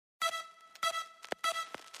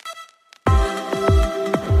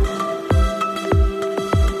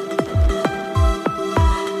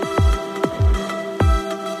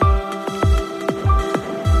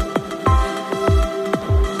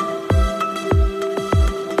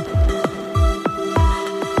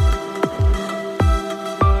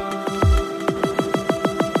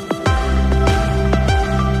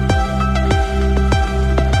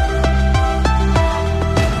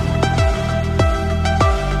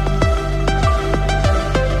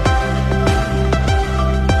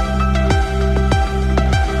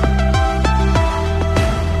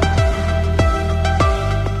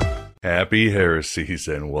Happy heresies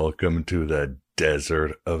and welcome to the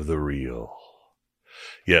desert of the real.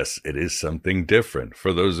 Yes, it is something different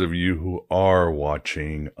for those of you who are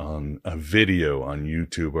watching on a video on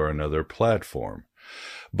YouTube or another platform.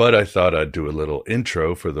 But I thought I'd do a little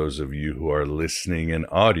intro for those of you who are listening in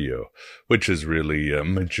audio, which is really a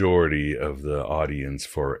majority of the audience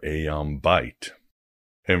for Aeon Byte.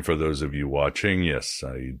 And for those of you watching, yes,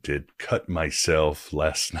 I did cut myself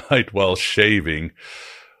last night while shaving,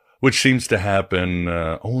 which seems to happen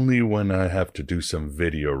only when I have to do some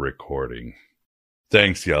video recording.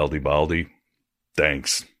 Thanks, Yaldi Baldi.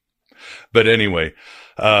 Thanks. But anyway,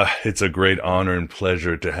 it's a great honor and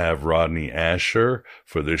pleasure to have Rodney Asher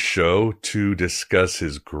for this show to discuss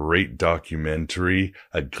his great documentary,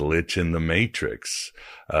 A Glitch in the Matrix.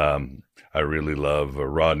 I really love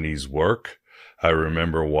Rodney's work. I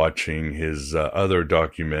remember watching his other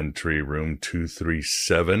documentary, Room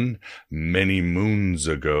 237, many moons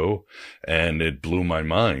ago, and it blew my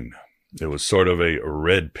mind. It was sort of a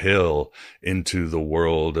red pill into the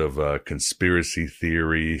world of conspiracy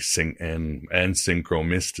theory and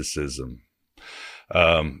synchromysticism.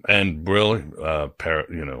 And really,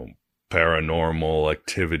 paranormal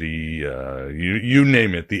activity, you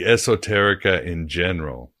name it, the esoterica in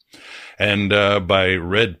general. And by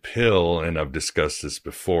red pill, and I've discussed this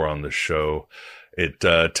before on the show, it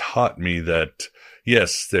taught me that,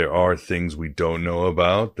 yes, there are things we don't know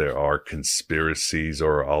about. There are conspiracies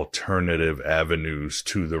or alternative avenues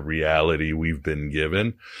to the reality we've been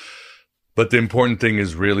given. But the important thing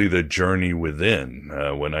is really the journey within.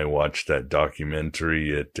 When I watched that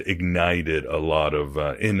documentary, it ignited a lot of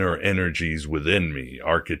inner energies within me,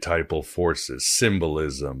 archetypal forces,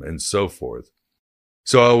 symbolism, and so forth.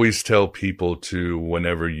 So I always tell people to,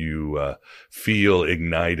 whenever you feel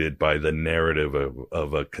ignited by the narrative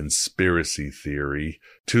of a conspiracy theory,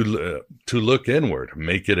 to look inward,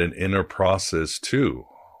 make it an inner process too.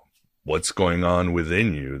 What's going on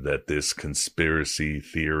within you that this conspiracy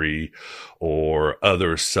theory or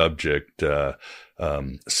other subject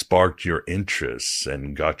sparked your interests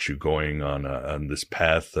and got you going on this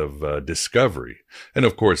path of discovery. And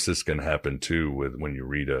of course, this can happen too when you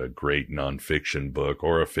read a great nonfiction book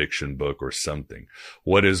or a fiction book or something.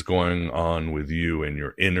 What is going on with you in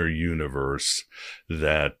your inner universe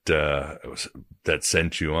that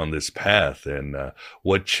sent you on this path, and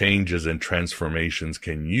what changes and transformations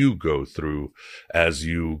can you go through as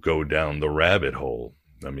you go down the rabbit hole?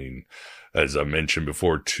 I mean, as I mentioned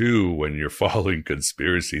before, too, when you're following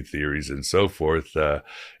conspiracy theories and so forth,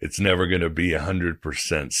 it's never going to be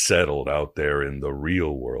 100% settled out there in the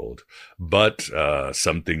real world. But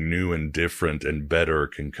something new and different and better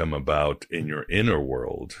can come about in your inner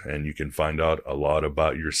world, and you can find out a lot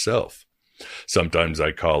about yourself. Sometimes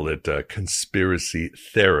I call it conspiracy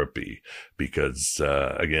therapy because,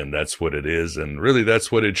 again, that's what it is. And really,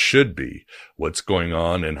 that's what it should be. What's going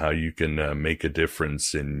on and how you can make a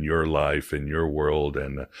difference in your life, in your world,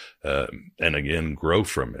 and again, grow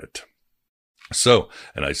from it. So,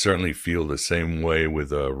 and I certainly feel the same way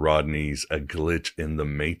with Rodney's A Glitch in the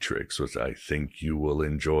Matrix, which I think you will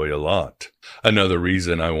enjoy a lot. Another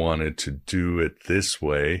reason I wanted to do it this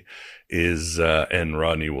way is, and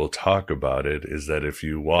Rodney will talk about it, is that if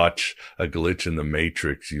you watch A Glitch in the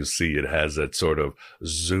Matrix, you'll see it has that sort of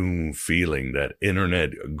Zoom feeling, that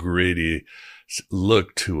internet gritty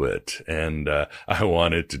look to it. And I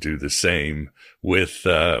wanted to do the same with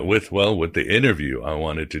the interview. I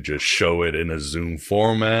wanted to just show it in a Zoom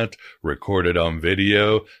format, record it on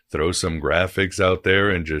video, throw some graphics out there,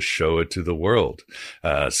 and just show it to the world.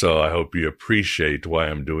 So I hope you appreciate why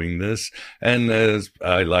I'm doing this. And as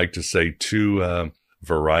I like to say too,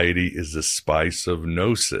 variety is the spice of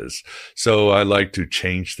gnosis. So I like to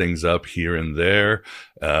change things up here and there,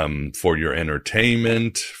 for your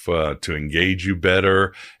entertainment, to engage you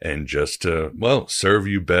better, and just to, serve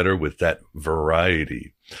you better with that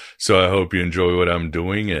variety. So I hope you enjoy what I'm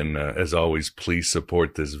doing. And as always, please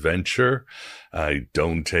support this venture. I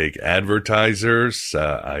don't take advertisers.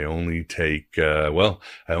 I only take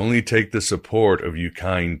the support of you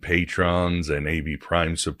kind patrons and AB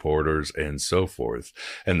Prime supporters and so forth.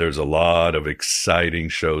 And there's a lot of exciting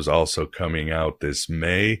shows also coming out this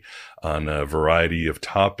May on a variety of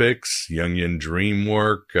topics: Jungian dream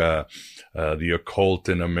work, the occult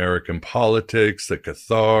in American politics, the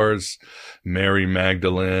Cathars, Mary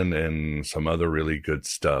Magdalene, and some other really good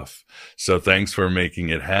stuff. So thanks for making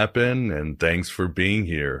it happen, and thanks for being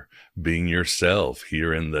here, being yourself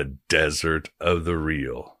here in the desert of the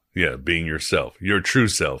real. Yeah, being yourself, your true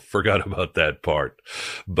self. Forgot about that part.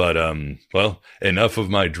 But, well, enough of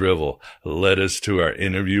my drivel. Led us to our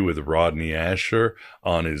interview with Rodney Ascher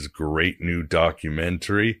on his great new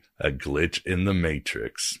documentary, A Glitch in the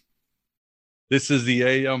Matrix. This is the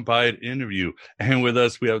A.M. Bite interview, and with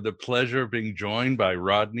us we have the pleasure of being joined by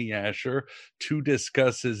Rodney Ascher to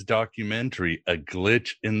discuss his documentary, A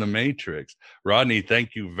Glitch in the Matrix. Rodney,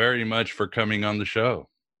 thank you very much for coming on the show.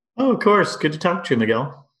 Oh, of course. Good to talk to you,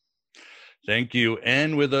 Miguel. Thank you.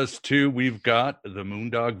 And with us, too, we've got the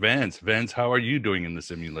Moondog Vance. Vance, how are you doing in the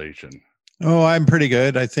simulation? Oh, I'm pretty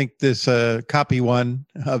good. I think this copy one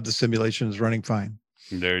of the simulation is running fine.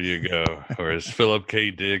 There you go. Or as Philip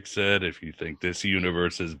K. Dick said, if you think this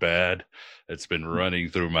universe is bad, it's been running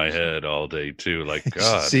through my head all day, too. Like, God,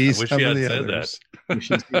 I wish he had said that. You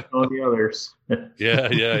should see all the others. Yeah,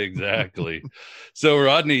 exactly. So,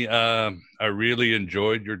 Rodney, I really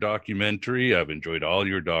enjoyed your documentary. I've enjoyed all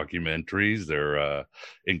your documentaries. They're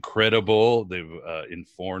incredible. They've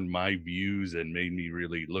informed my views and made me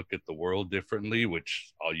really look at the world differently,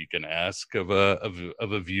 which all you can ask of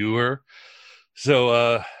a viewer.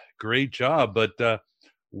 So, great job. But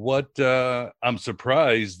I'm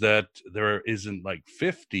surprised that there isn't like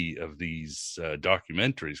 50 of these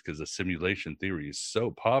documentaries, because the simulation theory is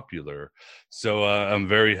so popular. So I'm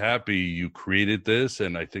very happy you created this,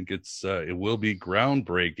 and I think it will be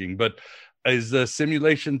groundbreaking. But is the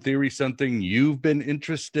simulation theory something you've been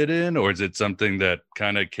interested in, or is it something that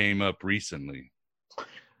kind of came up recently?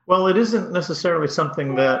 Well, it isn't necessarily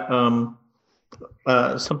something that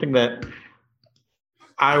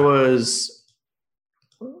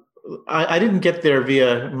I didn't get there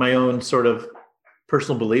via my own sort of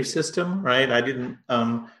personal belief system, right? I didn't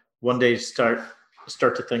one day start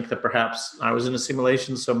to think that perhaps I was in a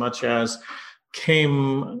simulation, so much as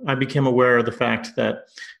I became aware of the fact that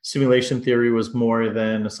simulation theory was more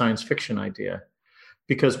than a science fiction idea.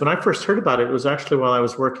 Because when I first heard about it, it was actually while I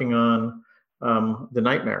was working on The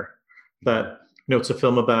Nightmare. That, it's a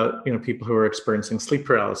film about, people who are experiencing sleep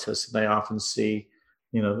paralysis. They often see,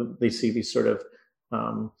 they see these sort of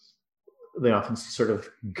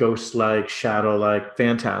ghost-like, shadow-like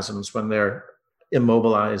phantasms when they're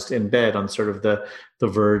immobilized in bed on sort of the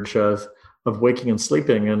verge of waking and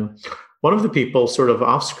sleeping. And one of the people, sort of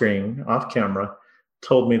off-screen, off-camera,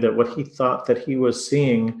 told me that what he thought that he was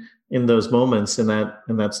seeing in those moments, in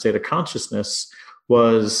that state of consciousness,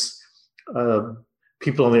 was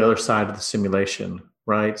people on the other side of the simulation,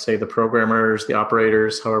 right? Say the programmers, the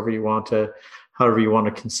operators, however you want to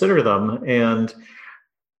consider them. And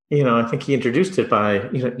I think he introduced it by,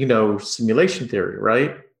 simulation theory,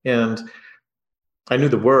 right? And I knew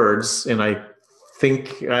the words, and I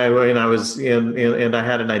think I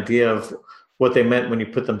had an idea of what they meant when you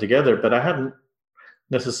put them together, but I hadn't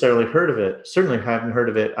necessarily heard of it. Certainly hadn't heard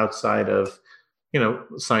of it outside of,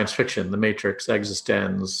 science fiction, The Matrix,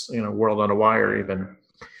 Existenz, World on a Wire even.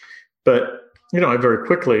 But, I very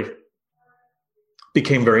quickly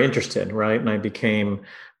became very interested, right? And I became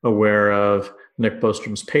aware of Nick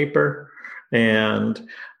Bostrom's paper, and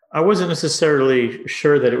I wasn't necessarily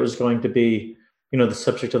sure that it was going to be, the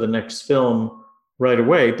subject of the next film right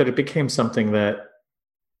away, but it became something that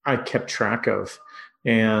I kept track of.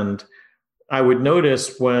 And I would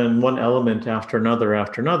notice when one element after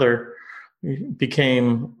another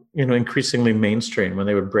became, increasingly mainstream, when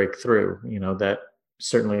they would break through, that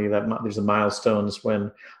certainly there's a milestones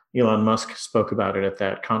when Elon Musk spoke about it at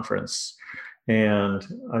that conference. And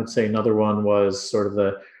I'd say another one was sort of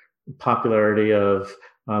the popularity of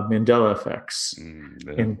Mandela effects.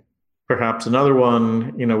 And perhaps another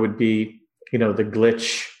one, would be, the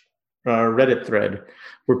glitch Reddit thread,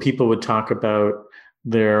 where people would talk about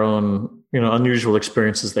their own, unusual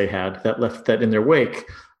experiences they had that in their wake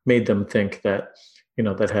made them think that,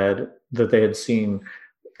 that they had seen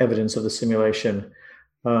evidence of the simulation.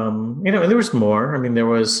 And there was more. I mean, there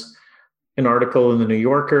was an article in the New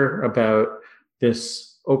Yorker about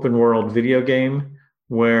this open world video game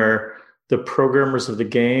where the programmers of the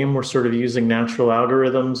game were sort of using natural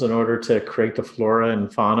algorithms in order to create the flora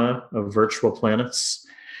and fauna of virtual planets.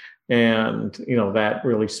 And, that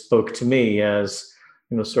really spoke to me as,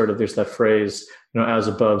 sort of there's that phrase, as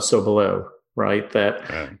above, so below, right? That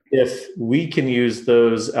if we can use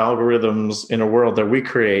those algorithms in a world that we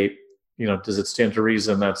create, does it stand to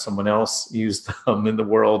reason that someone else used them in the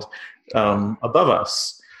world above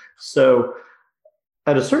us? So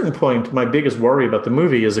at a certain point, my biggest worry about the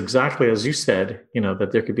movie is exactly as you said, that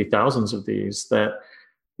there could be thousands of these, that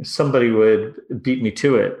somebody would beat me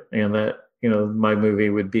to it, and that, my movie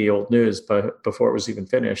would be old news before it was even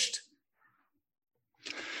finished.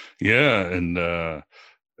 Yeah. And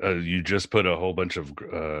you just put a whole bunch of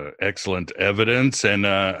excellent evidence, and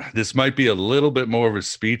this might be a little bit more of a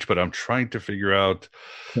speech, but I'm trying to figure out,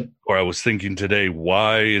 or I was thinking today,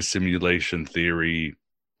 why is simulation theory,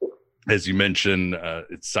 as you mentioned,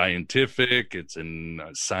 it's scientific, it's in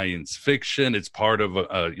science fiction, it's part of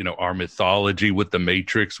our mythology with the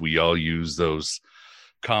Matrix. We all use those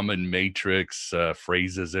common Matrix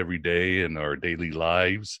phrases every day in our daily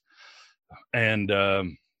lives. And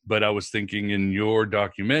but I was thinking, in your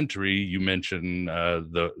documentary, you mentioned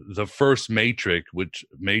the first Matrix,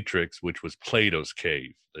 which was Plato's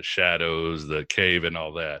cave, the shadows, the cave, and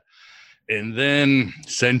all that. And then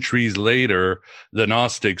centuries later, the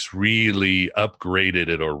Gnostics really upgraded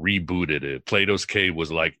it or rebooted it. Plato's cave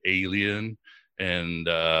was like Alien, and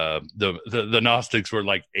the Gnostics were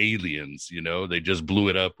like aliens. They just blew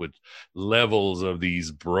it up with levels of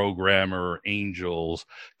these programmer angels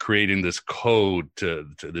creating this code to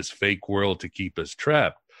this fake world to keep us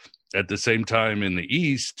trapped. At the same time, in the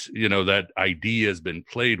East, that idea has been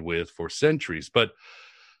played with for centuries, but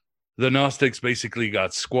the Gnostics basically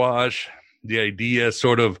got squashed. The idea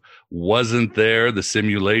sort of wasn't there. The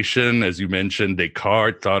simulation, as you mentioned,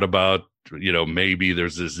 Descartes thought about, maybe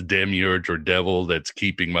there's this demiurge or devil that's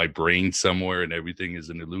keeping my brain somewhere and everything is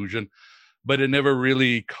an illusion. But it never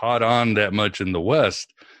really caught on that much in the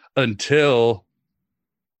West until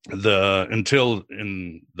in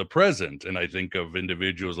the present. And I think of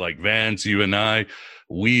individuals like Vance, you and I,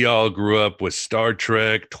 we all grew up with Star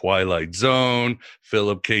Trek, Twilight Zone,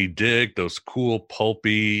 Philip K. Dick, those cool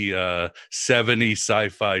pulpy 70s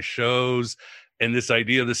sci-fi shows. And this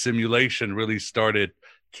idea of the simulation really started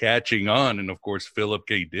catching on. And of course, Philip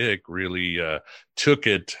K. Dick really took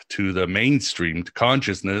it to the mainstream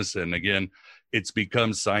consciousness. And again, it's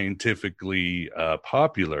become scientifically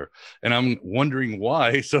popular. And I'm wondering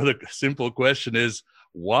why. So the simple question is,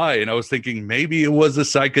 why? And I was thinking maybe it was a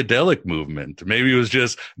psychedelic movement. Maybe it was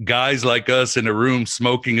just guys like us in a room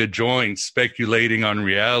smoking a joint, speculating on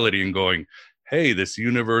reality and going, hey, this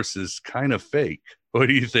universe is kind of fake. What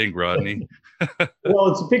do you think, Rodney? Well,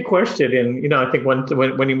 it's a big question. And, I think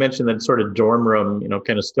when you mentioned that sort of dorm room,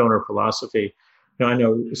 kind of stoner philosophy, I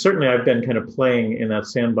know certainly I've been kind of playing in that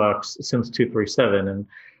sandbox since 237. And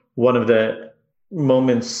one of the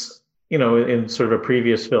moments, in sort of a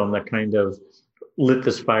previous film that kind of lit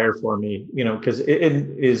this fire for me, because it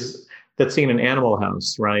is that scene in Animal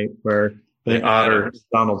House, right? Where the Otter and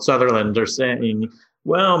Donald Sutherland are saying,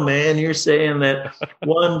 well, man, you're saying that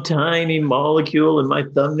one tiny molecule in my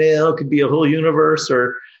thumbnail could be a whole universe,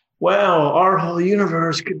 or wow, our whole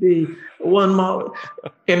universe could be one molecule.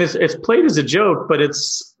 And it's played as a joke, but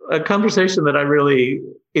it's a conversation that I really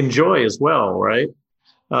enjoy as well, right?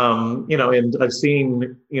 And I've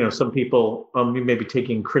seen, some people maybe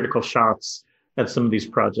taking critical shots at some of these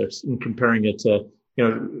projects and comparing it to,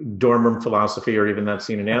 dorm room philosophy, or even that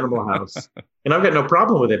scene in Animal House. And I've got no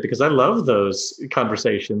problem with it, because I love those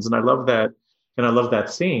conversations and I love that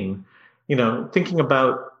scene. Thinking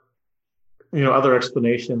about, other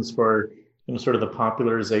explanations for, sort of the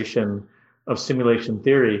popularization of simulation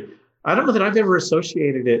theory. I don't know that I've ever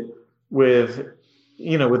associated it with,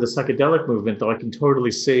 with the psychedelic movement, though I can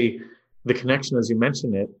totally see the connection as you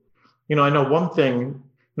mention it. I know one thing,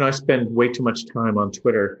 I spend way too much time on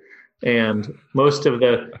Twitter, and most of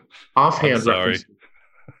the offhand references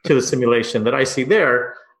to the simulation that I see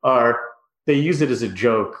there they use it as a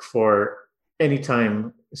joke for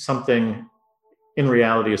anytime something in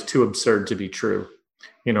reality is too absurd to be true.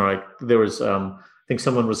 Like there was, I think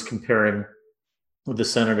someone was comparing with the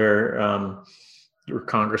senator or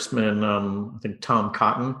congressman, I think Tom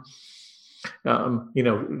Cotton,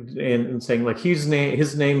 and saying like his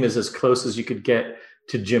name is as close as you could get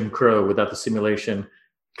to Jim Crow without the simulation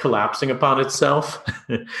collapsing upon itself.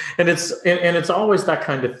 and it's always that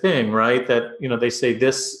kind of thing, right? That, they say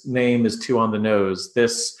this name is too on the nose.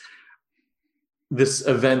 This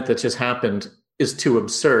event that just happened is too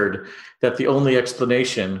absurd, that the only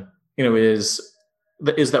explanation, is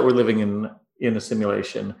that we're living in a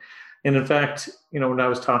simulation. And in fact, when I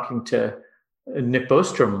was talking to Nick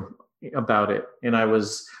Bostrom about it, and I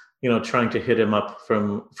was, trying to hit him up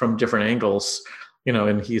from different angles,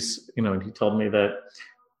 and he's, and he told me that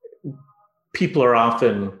people are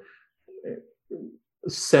often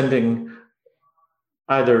sending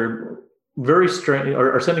either very strange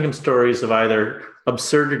or sending him stories of either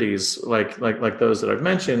absurdities like those that I've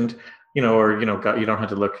mentioned, or, you don't have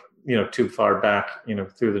to look, too far back,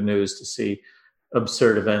 through the news to see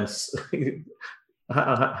absurd events,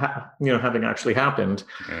 having actually happened,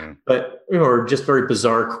 but, or just very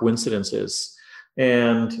bizarre coincidences.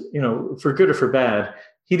 And, for good or for bad,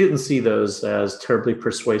 he didn't see those as terribly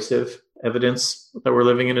persuasive evidence that we're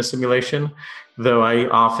living in a simulation, though I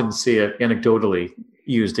often see it anecdotally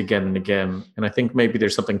used again and again. And I think maybe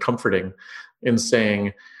there's something comforting in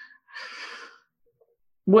saying,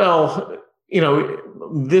 well,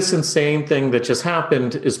 this insane thing that just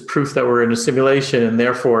happened is proof that we're in a simulation, and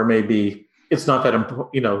therefore maybe it's not that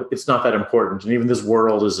it's not that important, and even this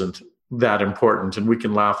world isn't that important, and we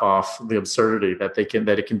can laugh off the absurdity that it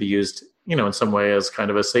can be used, in some way as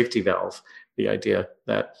kind of a safety valve. The idea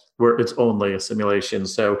that it's only a simulation,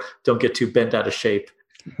 so don't get too bent out of shape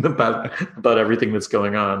about everything that's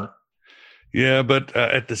going on. Yeah, but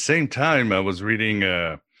at the same time, I was reading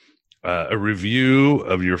a review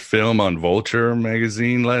of your film on Vulture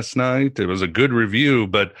magazine last night. It was a good review,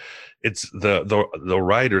 but it's the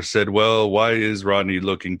writer said, well, why is Rodney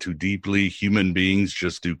looking too deeply? Human beings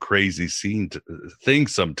just do crazy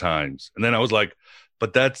things sometimes. And then I was like,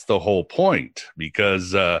 but that's the whole point,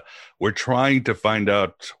 because we're trying to find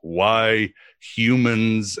out why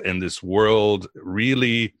humans and this world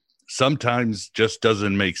really sometimes just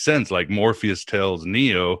doesn't make sense. Like Morpheus tells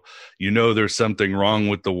Neo, there's something wrong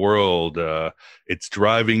with the world. It's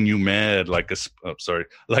driving you mad, like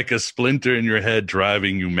a splinter in your head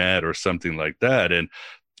driving you mad, or something like that. And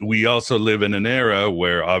we also live in an era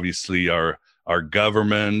where obviously our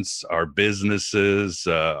governments, our businesses,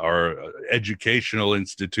 our educational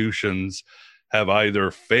institutions have either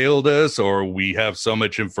failed us, or we have so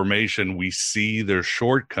much information we see their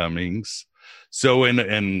shortcomings. So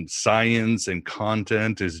in science and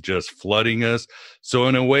content is just flooding us. So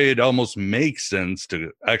in a way, it almost makes sense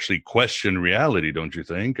to actually question reality, don't you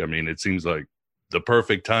think? I mean, it seems like the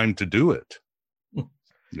perfect time to do it.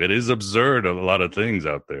 It is absurd, a lot of things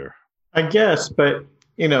out there, I guess, but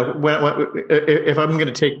if I'm going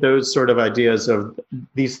to take those sort of ideas of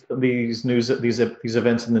these events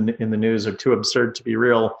in the news are too absurd to be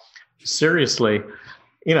real seriously,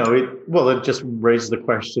 it just raises the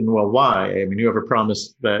question, well, why? I mean, whoever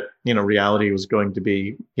promised that, reality was going to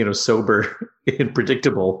be, sober and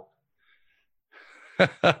predictable?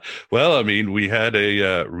 Well, I mean, we had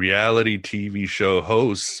a reality TV show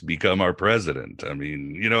host become our president. I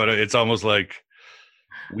mean, it's almost like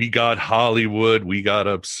we got Hollywood, we got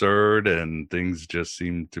absurd, and things just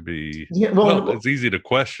seem to be. Yeah, well, it's easy to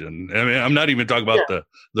question. I mean, I'm not even talking about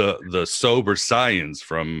the sober science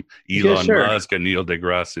from Elon Musk and Neil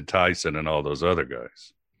deGrasse Tyson and all those other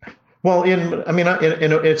guys. Well,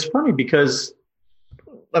 it's funny because,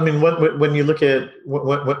 I mean, when you look at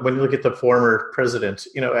the former president,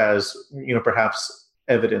 as perhaps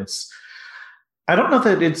evidence. I don't know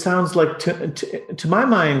that it sounds like, to my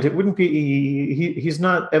mind, it wouldn't be, he's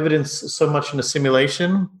not evidence so much in a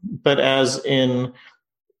simulation, but as in,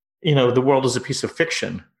 the world is a piece of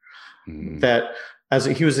fiction. Mm-hmm. That as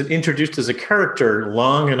he was introduced as a character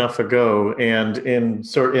long enough ago, and in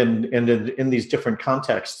these different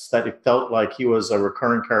contexts, that it felt like he was a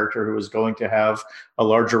recurring character who was going to have a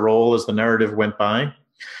larger role as the narrative went by.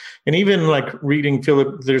 And even like reading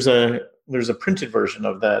Philip, there's a printed version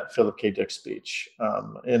of that Philip K. Dick speech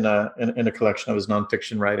in a collection of his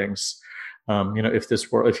nonfiction writings.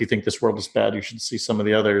 If you think this world is bad, you should see some of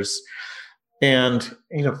the others. And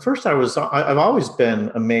first I've always been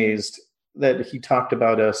amazed that he talked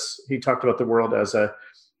about the world as a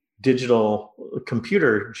digital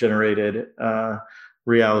computer generated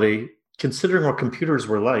reality, considering what computers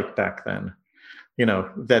were like back then.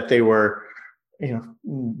 That they were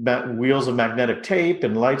wheels of magnetic tape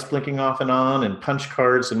and lights blinking off and on and punch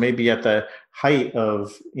cards, and maybe at the height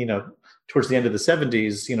of, towards the end of the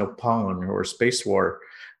 70s, Pong or Space War.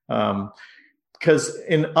 Because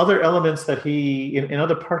in other elements that in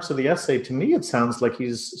other parts of the essay, to me, it sounds like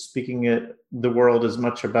he's speaking at the world as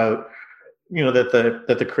much about,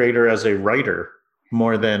 that the creator as a writer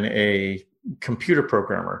more than a computer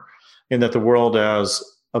programmer, and that the world as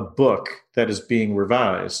a book that is being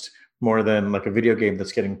revised more than like a video game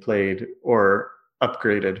that's getting played or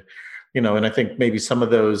upgraded, and I think maybe some of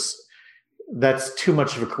those, that's too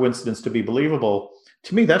much of a coincidence to be believable.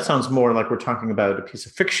 To me, that sounds more like we're talking about a piece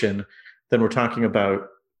of fiction than we're talking about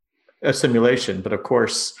a simulation. But of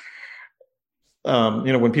course,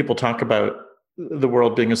 when people talk about the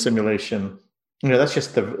world being a simulation, that's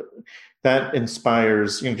just that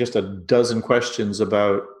inspires, just a dozen questions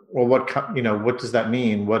about, well, what does that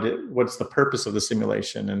mean? What's the purpose of the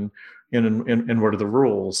simulation, and what are the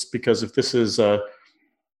rules? Because if this is a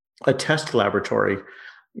test laboratory,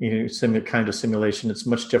 kind of simulation, it's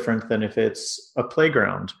much different than if it's a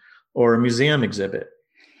playground or a museum exhibit.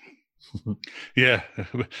 Yeah,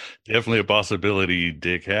 definitely a possibility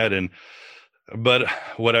Dick had. But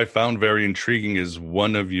what I found very intriguing is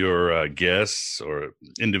one of your guests or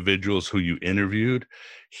individuals who you interviewed,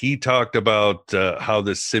 he talked about how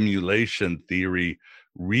the simulation theory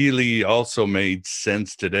really also made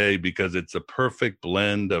sense today because it's a perfect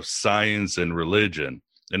blend of science and religion.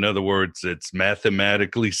 In other words, it's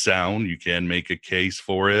mathematically sound. You can make a case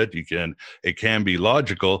for it. It can be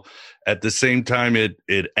logical. At the same time,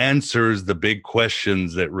 it answers the big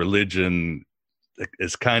questions that religion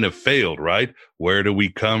has kind of failed, right? Where do we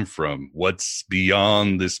come from? What's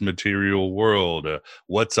beyond this material world?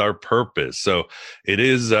 What's our purpose? So it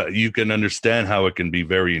is, you can understand how it can be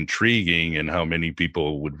very intriguing and how many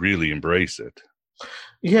people would really embrace it.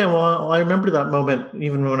 Yeah, well, I remember that moment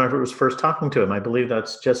even when I was first talking to him. I believe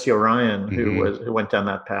that's Jesse Orion who went down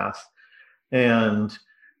that path. And,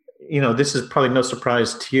 this is probably no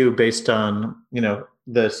surprise to you based on,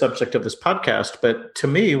 the subject of this podcast. But to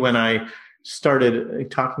me, when I started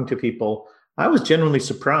talking to people, I was genuinely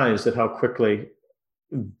surprised at how quickly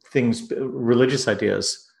religious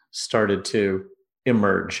ideas started to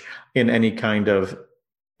emerge in any kind of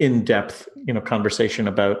in-depth, conversation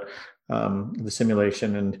about the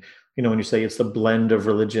simulation. And, when you say it's the blend of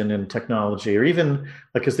religion and technology, or even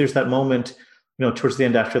because there's that moment, towards the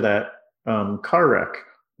end after that car wreck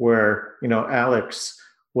where, Alex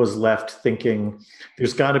was left thinking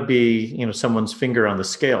there's got to be, someone's finger on the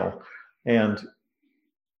scale. And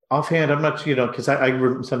offhand, I'm not, because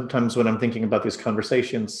I sometimes when I'm thinking about these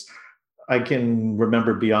conversations, I can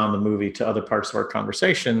remember beyond the movie to other parts of our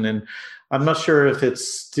conversation. And I'm not sure if it's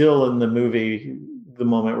still in the movie, the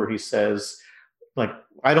moment where he says, like,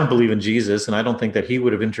 I don't believe in Jesus, and I don't think that he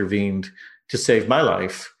would have intervened to save my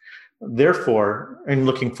life. Therefore, I'm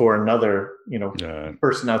looking for another,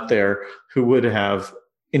 person out there who would have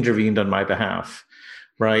intervened on my behalf.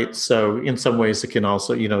 Right. So in some ways, it can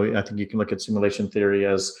also, I think you can look at simulation theory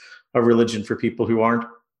as a religion for people who aren't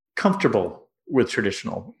comfortable with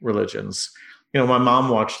traditional religions. My mom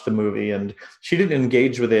watched the movie and she didn't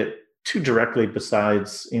engage with it too directly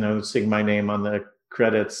besides, seeing my name on the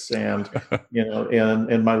credits and,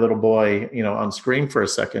 and my little boy, on screen for a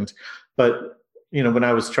second. But, when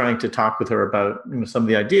I was trying to talk with her about some of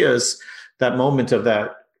the ideas, that moment of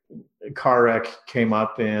that car wreck came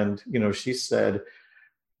up and, she said,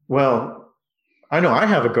 well, I know I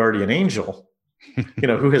have a guardian angel,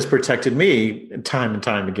 who has protected me time and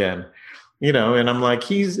time again, and I'm like,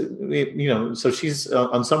 so she's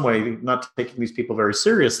on some way not taking these people very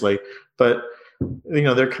seriously, but,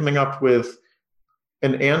 they're coming up with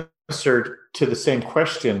an answer to the same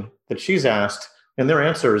question that she's asked. And their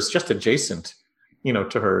answer is just adjacent,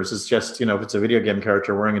 to hers. It's just, it's a video game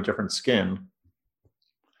character wearing a different skin.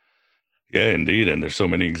 Yeah, indeed. And there's so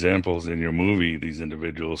many examples in your movie, these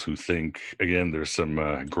individuals who think, again, there's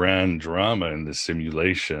some grand drama in the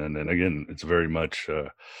simulation. And again, it's very much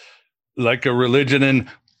like a religion. And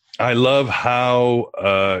I love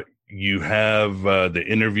how you have the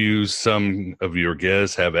interviews. Some of your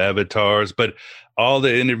guests have avatars, but all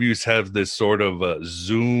the interviews have this sort of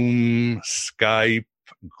Zoom, Skype,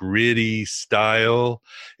 gritty style.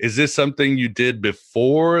 Is this something you did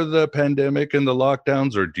before the pandemic and the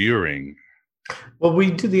lockdowns or during? Well,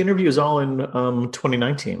 we did the interviews all in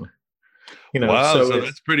 2019. Wow, so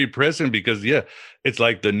that's pretty prescient because, it's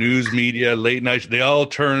like the news media, late night, they all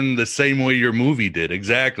turn the same way your movie did.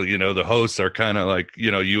 Exactly. The hosts are kind of like,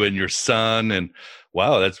 you and your son. And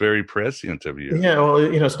wow, that's very prescient of you. Yeah, well,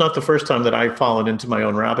 it's not the first time that I've fallen into my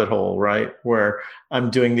own rabbit hole, right? Where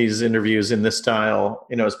I'm doing these interviews in this style,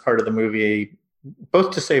 as part of the movie,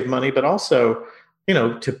 both to save money, but also,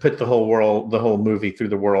 to put the whole movie through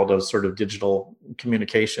the world of sort of digital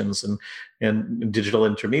communications and digital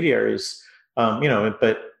intermediaries.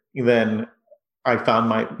 But then I found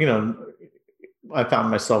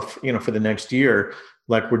myself, for the next year,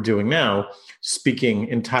 like we're doing now, speaking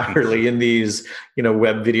entirely in these,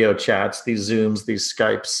 web video chats, these Zooms, these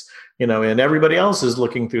Skypes, and everybody else is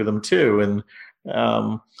looking through them too. And,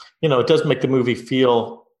 it does make the movie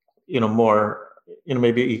feel, more,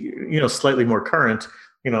 maybe, slightly more current,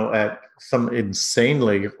 at some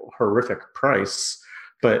insanely horrific price.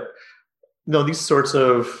 But no, these sorts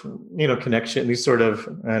of, connection, these sort of,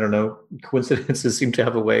 I don't know, coincidences seem to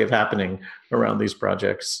have a way of happening around these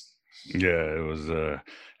projects. Yeah, it was,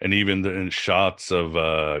 and even in shots of,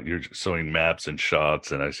 you're showing maps and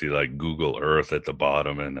shots, and I see like Google Earth at the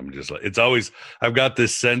bottom, and I'm just like, I've got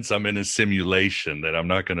this sense I'm in a simulation that I'm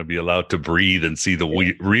not going to be allowed to breathe and see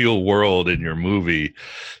the real world in your movie.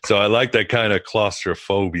 So I like that kind of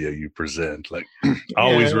claustrophobia you present, like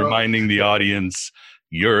always reminding the audience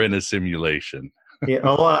you're in a simulation. Yeah,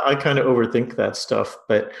 well, I kind of overthink that stuff,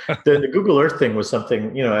 but the Google Earth thing was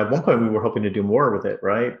something, at one point we were hoping to do more with it,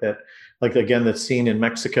 right? That, like, again, that scene in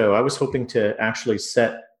Mexico, I was hoping to actually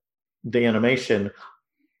set the animation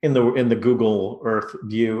in the Google Earth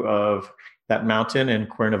view of that mountain in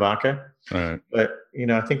Cuernavaca. Right. But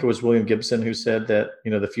I think it was William Gibson who said that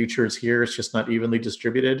the future is here. It's just not evenly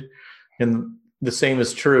distributed, and the same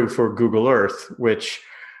is true for Google Earth, which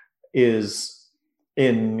is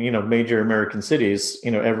in major American cities.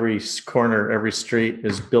 Every corner, every street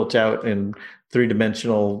is built out in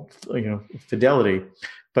three-dimensional fidelity.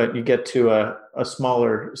 But you get to a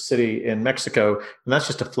smaller city in Mexico, and that's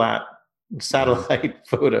just a flat satellite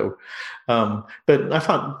photo. But I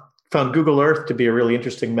found Google Earth to be a really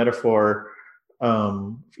interesting metaphor,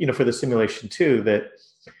 for the simulation too. That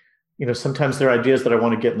sometimes there are ideas that I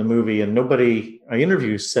want to get in the movie, and nobody I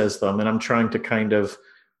interview says them, and I'm trying to kind of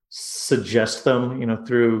suggest them,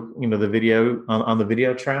 through the video on the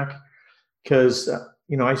video track, because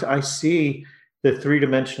I see the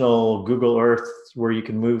three-dimensional Google Earth where you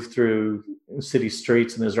can move through city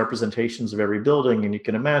streets and there's representations of every building, and you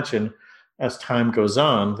can imagine as time goes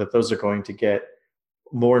on that those are going to get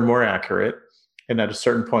more and more accurate, and at a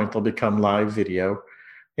certain point they'll become live video.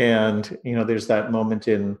 And there's that moment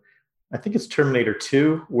in, I think it's Terminator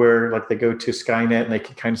 2, where like they go to Skynet and they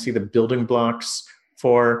can kind of see the building blocks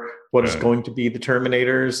for what is going to be the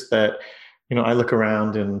Terminators. That I look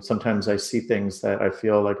around and sometimes I see things that I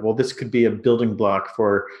feel like, well, this could be a building block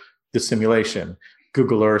for the simulation,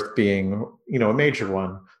 Google Earth being a major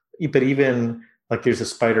one. But even like there's a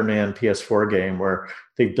Spider-Man PS4 game where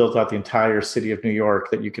they built out the entire city of New York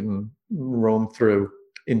that you can roam through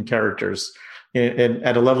in characters and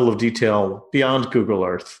at a level of detail beyond Google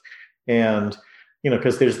Earth. And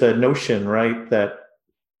because there's the notion, right, that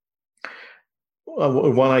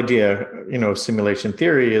one idea of simulation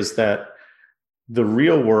theory is that the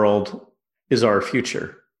real world is our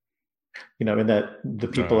future, and that the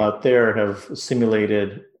people out there have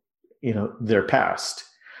simulated their past.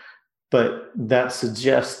 But that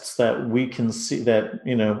suggests that we can see that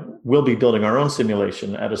we'll be building our own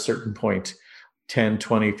simulation at a certain point, 10,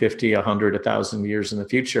 20, 50, 100, 1,000 years in the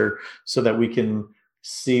future, so that we can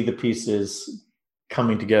see the pieces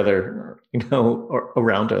coming together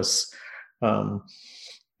around us.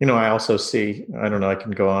 I also see, I don't know, I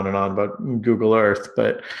can go on and on about Google Earth,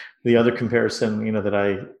 but the other comparison, that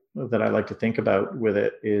I like to think about with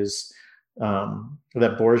it is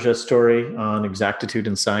that Borgia story on exactitude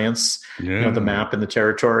in science, the map and the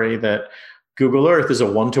territory, that Google Earth is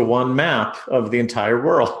a one-to-one map of the entire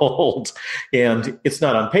world. And it's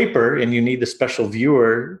not on paper, and you need a special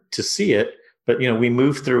viewer to see it. But, we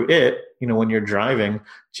move through it, when you're driving,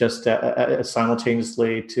 just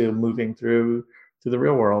simultaneously to moving through the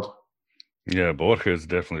real world. Yeah, Borges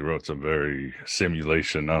definitely wrote some very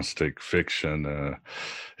simulation-gnostic fiction.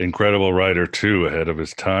 Incredible writer, too, ahead of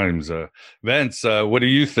his times. Vance, what do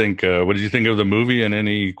you think? What did you think of the movie, and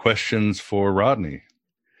any questions for Rodney?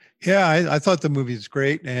 Yeah, I thought the movie is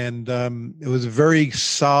great, and it was a very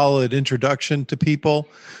solid introduction to people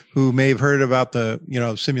who may have heard about the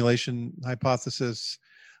simulation hypothesis,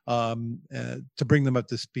 to bring them up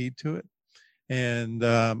to speed to it. And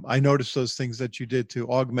I noticed those things that you did to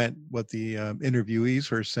augment what the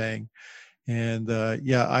interviewees were saying. And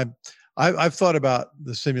I've thought about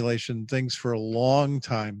the simulation things for a long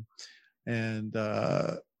time, and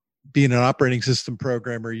being an operating system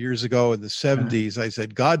programmer years ago in the 70s, I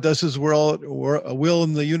said, God does his will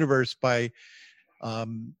in the universe by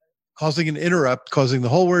causing an interrupt, causing the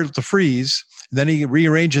whole world to freeze. And then he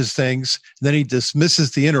rearranges things, and then he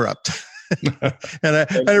dismisses the interrupt. And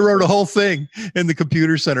I wrote a whole thing in the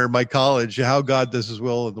computer center in my college, how God does his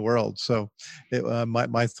will in the world. So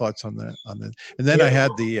my thoughts on that. And then I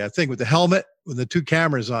had the thing with the helmet with the two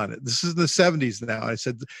cameras on it. This is the 70s now. I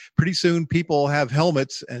said, pretty soon people have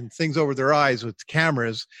helmets and things over their eyes with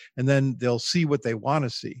cameras, and then they'll see what they want to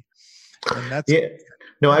see. And that's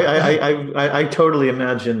No, I totally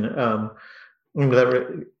imagine. Do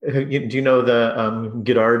you know the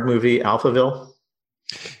Godard movie Alphaville?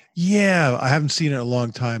 Yeah, I haven't seen it in a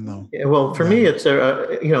long time though. Yeah, well, for me, it's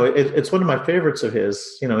it's one of my favorites of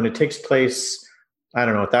his. And it takes place, I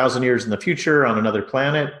don't know, 1,000 years in the future on another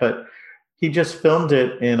planet. But he just filmed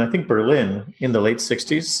it in, I think, Berlin in the late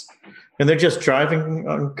 '60s, and they're just driving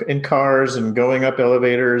in cars and going up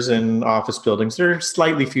elevators and office buildings. They're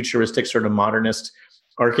slightly futuristic, sort of modernist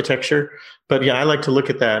architecture. But yeah, I like to look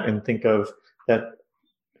at that and think of that.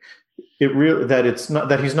 It's not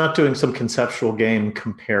that he's not doing some conceptual game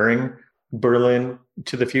comparing Berlin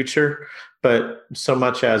to the future, but so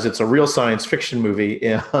much as it's a real science fiction movie,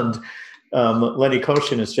 and Lenny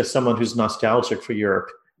Koshin is just someone who's nostalgic for Europe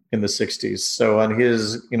in the 60s. So on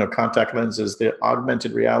his contact lenses, the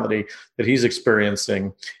augmented reality that he's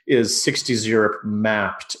experiencing is 60s Europe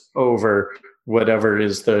mapped over whatever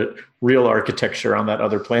is the real architecture on that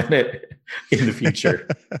other planet in the future.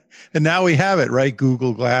 And now we have it, right?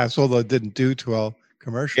 Google Glass, although it didn't do too well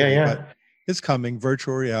commercially, Yeah. but it's coming,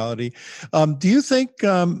 virtual reality. Do you think,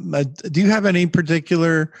 do you have any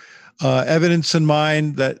particular evidence in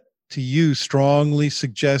mind that to you strongly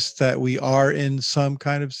suggests that we are in some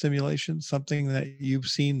kind of simulation, something that you've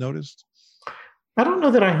seen, noticed? I don't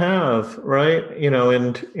know that I have, right?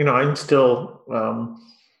 I'm still,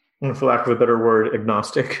 for lack of a better word,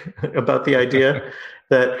 agnostic about the idea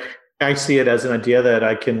that I see it as an idea that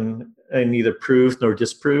I neither prove nor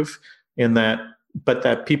disprove but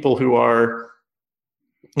that people who are,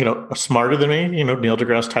 smarter than me, Neil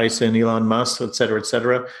deGrasse Tyson, Elon Musk, et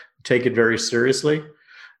cetera, take it very seriously.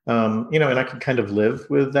 And I can kind of live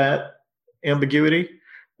with that ambiguity.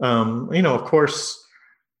 Of course,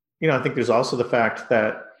 I think there's also the fact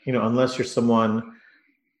that, unless you're someone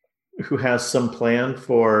who has some plan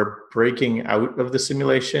for breaking out of the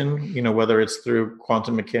simulation, whether it's through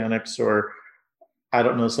quantum mechanics or, I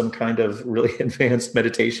don't know, some kind of really advanced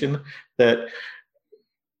meditation, that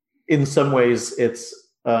in some ways it's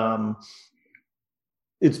a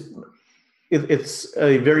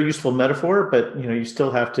very useful metaphor, but, you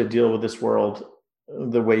still have to deal with this world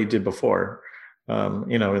the way you did before.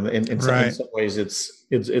 In some ways it's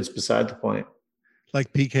beside the point.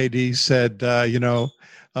 Like PKD said,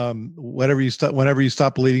 whenever you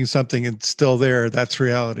stop believing something, it's still there. That's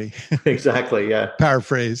reality. Exactly. Yeah.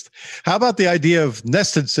 Paraphrased. How about the idea of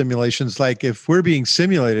nested simulations? Like if we're being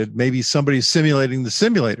simulated, maybe somebody's simulating the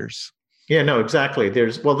simulators. Yeah, no, exactly.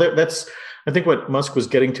 That's, I think, what Musk was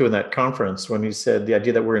getting to in that conference when he said the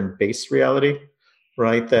idea that we're in base reality,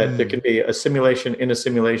 right? That there can be a simulation in a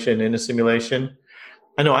simulation in a simulation.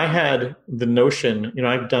 I know I had the notion,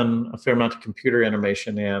 I've done a fair amount of computer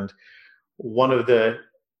animation, and one of the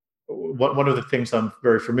things I'm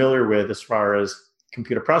very familiar with as far as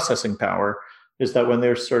computer processing power is that when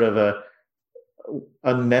there's sort of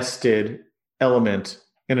a nested element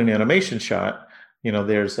in an animation shot,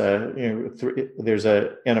 there's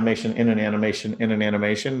a animation in an animation in an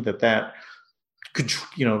animation that could,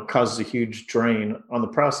 causes a huge drain on the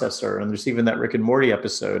processor. And there's even that Rick and Morty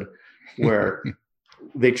episode where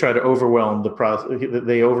they try to overwhelm the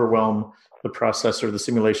processor, the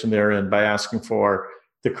simulation they're in, by asking for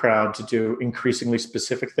the crowd to do increasingly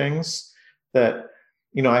specific things. That,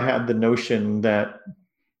 I had the notion that,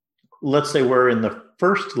 let's say we're in the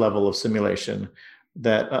first level of simulation,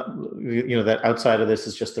 that that outside of this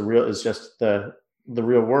is just the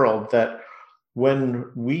real world, that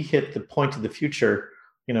when we hit the point of the future,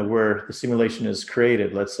 where the simulation is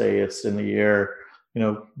created, let's say it's in the year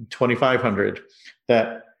 2500,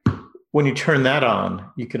 that when you turn that on,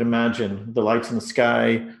 you could imagine the lights in the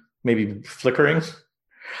sky maybe flickering,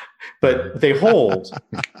 but they hold.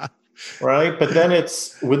 Right? But then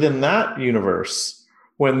it's within that universe,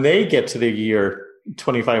 when they get to the year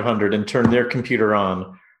 2500 and turn their computer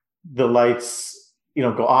on, the lights,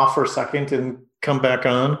 go off for a second and come back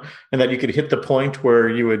on, and that you could hit the point where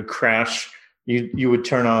you would crash. You would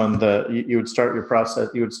turn on you would start your process,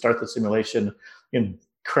 you would start the simulation and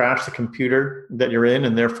crash the computer that you're in,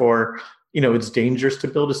 and therefore, it's dangerous to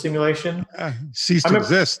build a simulation. Cease to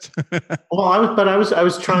exist. Well, I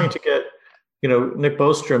was trying to get, Nick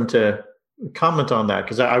Bostrom to comment on that,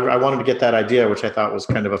 because I wanted to get that idea, which I thought was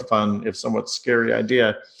kind of a fun, if somewhat scary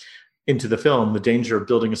idea, into the film, the danger of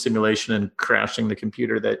building a simulation and crashing the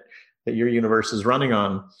computer that your universe is running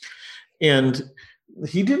on. And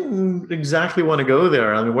he didn't exactly want to go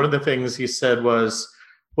there. I mean, one of the things he said was,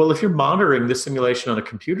 well, if you're monitoring this simulation on a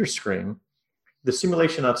computer screen, the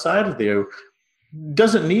simulation outside of you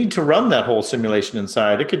doesn't need to run that whole simulation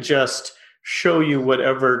inside. It could just show you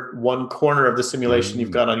whatever one corner of the simulation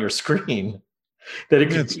you've got on your screen. That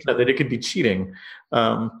it could be cheating.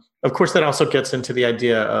 Of course, that also gets into the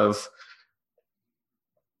idea of,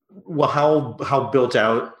 well, how built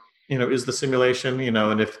out is the simulation,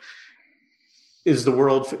 and if is the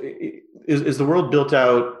world built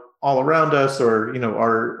out all around us, or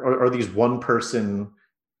are these one person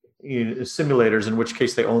simulators, in which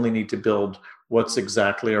case they only need to build what's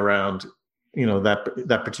exactly around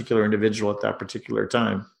that particular individual at that particular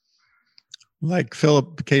time. Like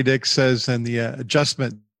Philip K. Dick says in the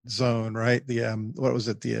Adjustment Zone, right? What was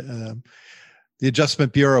it? The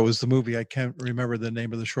Adjustment Bureau was the movie. I can't remember the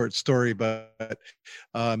name of the short story, but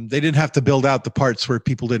they didn't have to build out the parts where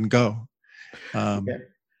people didn't go. Yeah.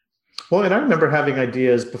 Well, and I remember having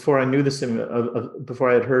ideas before I knew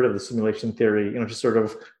before I had heard of the simulation theory, just sort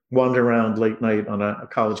of wander around late night on a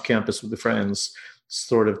college campus with the friends,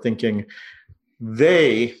 sort of thinking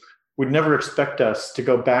they would never expect us to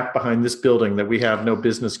go back behind this building that we have no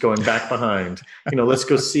business going back behind. Let's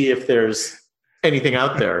go see if there's anything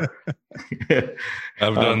out there.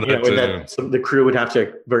 I've done that too. So the crew would have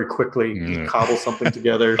to very quickly cobble something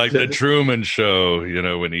together. Like the Truman Show,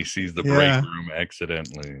 when he sees the break room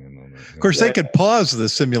accidentally. Of course, they could pause the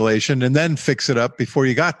simulation and then fix it up before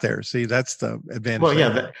you got there. See, that's the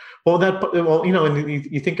advantage. Well, and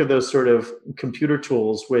you think of those sort of computer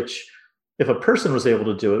tools, which if a person was able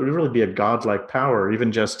to do it, it would really be a godlike power,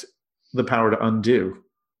 even just the power to undo.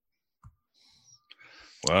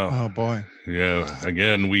 Wow. Oh, boy. Yeah.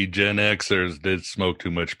 Again, we Gen Xers did smoke too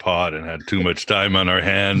much pot and had too much time on our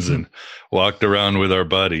hands and walked around with our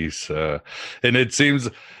buddies. And it seems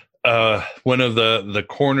one of the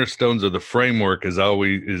cornerstones of the framework is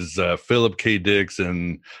Philip K. Dick's,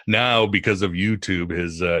 and now because of YouTube,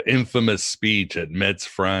 his infamous speech at Metz,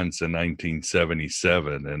 France in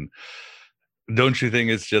 1977. And don't you think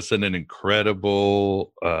it's just an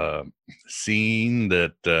incredible scene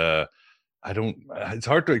that it's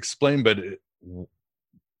hard to explain, but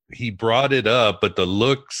he brought it up, but the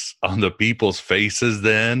looks on the people's faces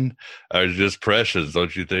then are just precious,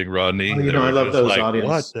 don't you think, Rodney? I love those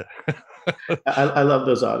audience. I love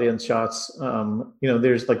those audience shots.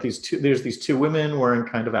 There's these two women wearing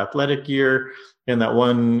kind of athletic gear, and that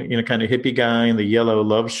one, kind of hippie guy in the yellow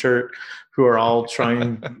love shirt, who are all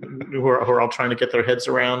trying to get their heads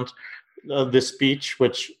around this speech,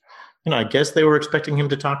 which, I guess they were expecting him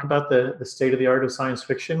to talk about the state of the art of science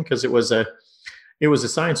fiction, because it was a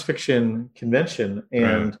science fiction convention,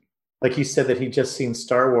 and like he said that he'd just seen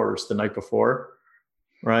Star Wars the night before,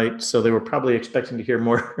 right? So they were probably expecting to hear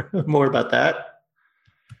more about that.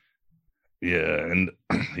 Yeah, and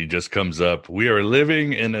he just comes up, we are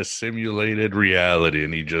living in a simulated reality,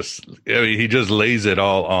 and he just lays it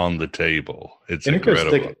all on the table. It's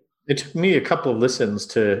incredible. It took me a couple of listens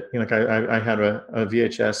to, I had a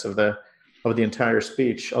VHS of the entire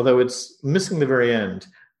speech, although it's missing the very end.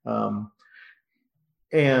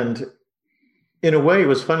 And in a way, it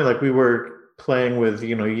was funny. Like, we were playing with,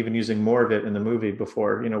 even using more of it in the movie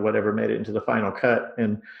before, whatever made it into the final cut.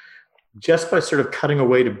 And just by sort of cutting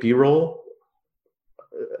away to B-roll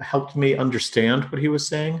helped me understand what he was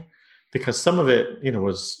saying, because some of it,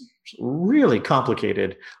 was really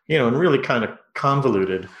complicated, and really kind of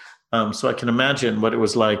convoluted. So I can imagine what it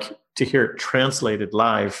was like to hear it translated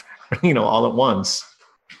live, all at once.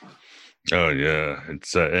 Oh yeah,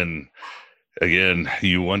 it's and again,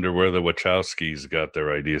 you wonder where the Wachowskis got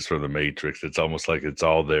their ideas for the Matrix. It's almost like it's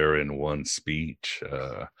all there in one speech,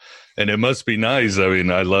 and it must be nice. I mean,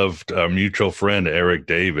 I loved our mutual friend Eric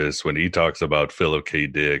Davis when he talks about Philip K.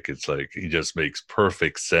 Dick. It's like he just makes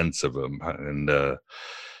perfect sense of him. And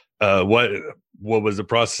what was the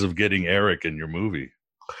process of getting Eric in your movie?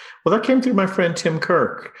 Well, that came through my friend Tim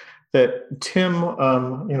Kirk. That Tim,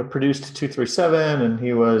 produced 237, and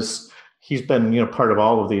he's been, part of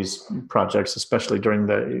all of these projects, especially during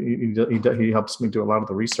he helps me do a lot of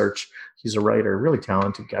the research. He's a writer, really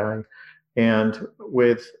talented guy, and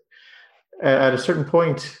at a certain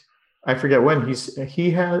point, I forget when,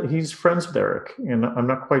 he's friends with Eric, and I'm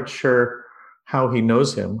not quite sure how he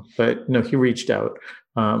knows him, but he reached out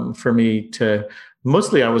for me to.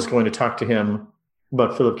 Mostly, I was going to talk to him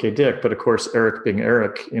about Philip K. Dick, but of course, Eric being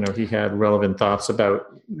Eric, he had relevant thoughts about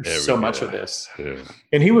so much of this. Yeah.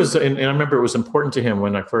 And he was, and I remember it was important to him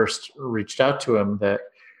when I first reached out to him that,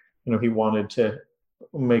 he wanted to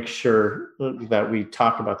make sure that we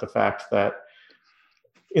talk about the fact that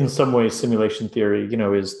in some ways simulation theory,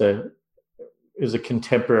 is a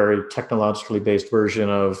contemporary technologically based version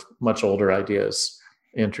of much older ideas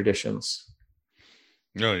and traditions.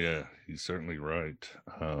 Oh yeah, he's certainly right.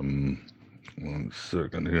 One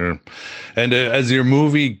second here. And as your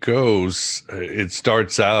movie goes, it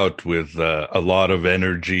starts out with a lot of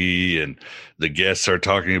energy, and the guests are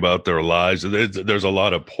talking about their lives. There's a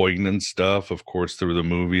lot of poignant stuff, of course, through the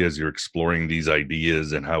movie as you're exploring these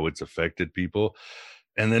ideas and how it's affected people.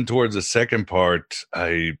 And then towards the second part,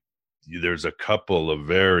 there's a couple of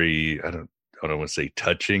very, I don't want to say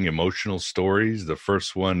touching, emotional stories. The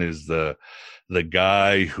first one is the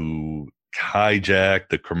guy who hijacked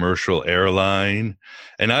the commercial airline,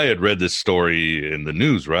 and I had read this story in the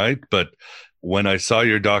news, right? But when I saw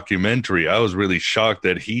your documentary, I was really shocked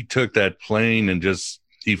that he took that plane and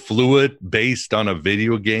he flew it based on a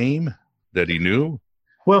video game that he knew.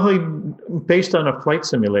 Well, based on a flight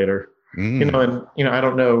simulator, and I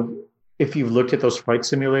don't know if you've looked at those flight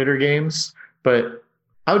simulator games, but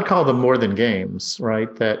I would call them more than games,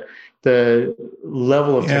 right? That the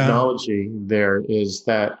level of technology there is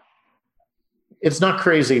that it's not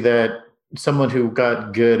crazy that someone who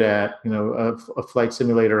got good at, a flight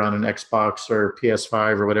simulator on an Xbox or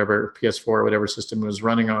PS5 or whatever, PS4 or whatever system it was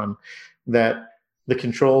running on, that the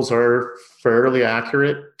controls are fairly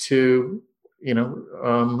accurate to,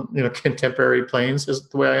 contemporary planes, is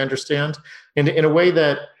the way I understand, and in a way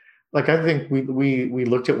that, like, I think we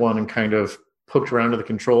looked at one and kind of poked around to the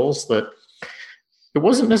controls, that it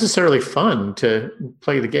wasn't necessarily fun to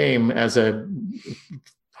play the game as a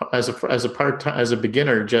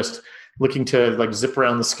beginner, just looking to like zip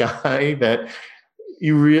around the sky. That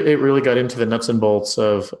it really got into the nuts and bolts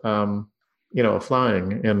of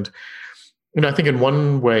flying. And I think in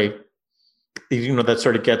one way, that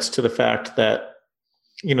sort of gets to the fact that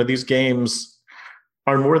these games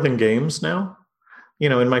are more than games now.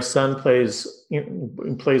 And my son plays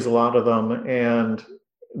a lot of them, and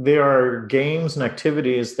there are games and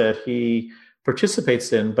activities that he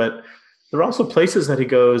participates in, but there are also places that he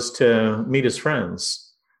goes to meet his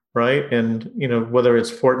friends, right? And whether it's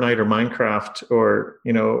Fortnite or Minecraft or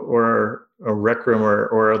a Rec Room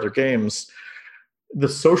or other games, the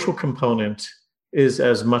social component is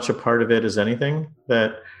as much a part of it as anything.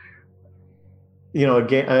 That a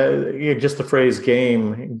game, just the phrase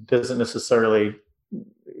 "game" doesn't necessarily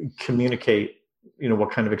communicate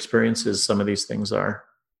what kind of experiences some of these things are.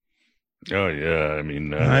 Oh yeah, I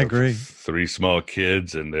mean, I agree. 3 small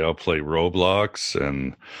kids, and they all play Roblox,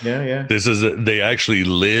 and yeah. They actually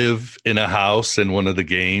live in a house in one of the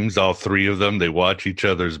games. All 3 of them. They watch each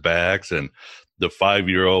other's backs, and the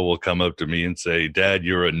 5-year-old will come up to me and say, "Dad,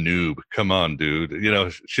 you're a noob. Come on, dude."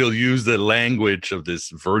 She'll use the language of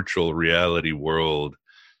this virtual reality world,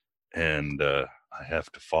 and I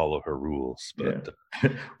have to follow her rules. But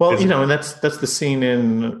well, and that's the scene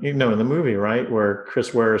in in the movie, right, where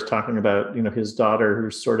Chris Ware is talking about his daughter,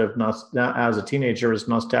 who's sort of not as a teenager, is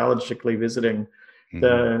nostalgically visiting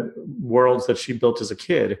the worlds that she built as a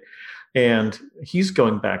kid, and he's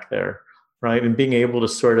going back there, right, and being able to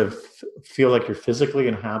sort of feel like you're physically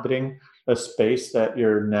inhabiting a space that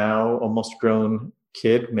your now almost grown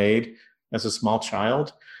kid made as a small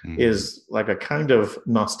child. Is like a kind of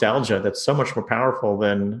nostalgia that's so much more powerful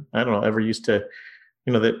than, I don't know, ever used to,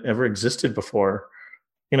 that ever existed before.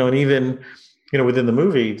 And even, within the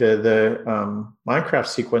movie, the Minecraft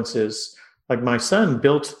sequences, like my son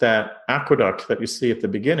built that aqueduct that you see at the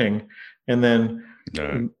beginning. And then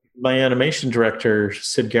my animation director,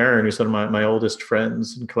 Sid Guerin, who's one of my oldest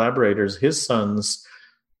friends and collaborators, his sons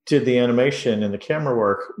did the animation and the camera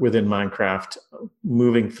work within Minecraft,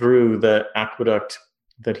 moving through the aqueduct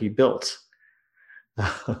that he built.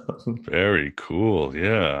 Very cool.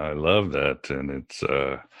 Yeah, I love that. And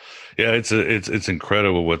it's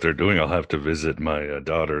incredible what they're doing. I'll have to visit my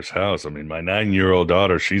daughter's house. I mean, my 9-year-old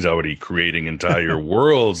daughter, she's already creating entire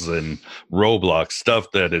worlds and Roblox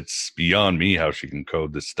stuff that it's beyond me how she can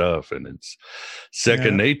code this stuff, and it's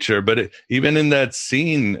second nature. But even in that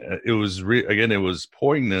scene, it was it was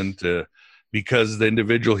poignant because the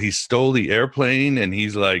individual, he stole the airplane, and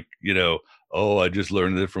he's like, "Oh, I just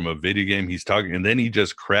learned it from a video game." He's talking, and then he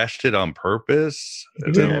just crashed it on purpose.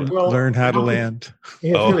 He didn't learn how to land.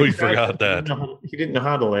 We forgot that. He didn't know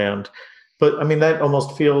how to land. But I mean, that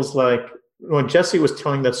almost feels like when Jesse was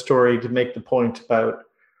telling that story to make the point about,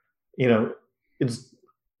 it's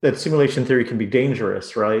that simulation theory can be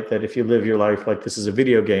dangerous, right? That if you live your life like this is a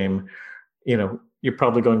video game, you're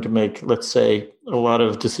probably going to make, let's say, a lot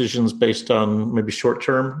of decisions based on maybe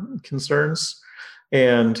short-term concerns.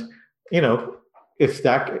 And if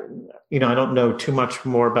that, I don't know too much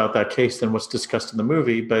more about that case than what's discussed in the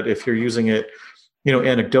movie, but if you're using it,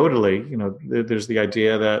 anecdotally, there's the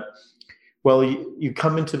idea that, well, you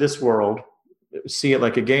come into this world, see it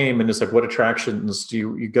like a game, and it's like, what attractions do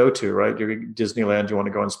you go to, right? You're at Disneyland, you want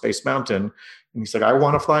to go on Space Mountain, and he's like, I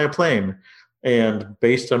want to fly a plane. And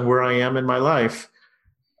based on where I am in my life,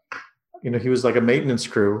 he was like a maintenance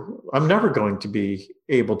crew. I'm never going to be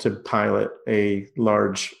able to pilot a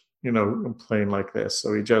large plane like this.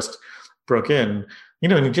 So he just broke in,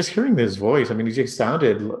 and just hearing his voice, I mean, he just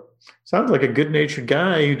sounded like a good-natured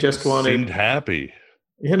guy who just seemed happy.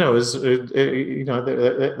 That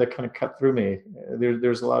kind of cut through me.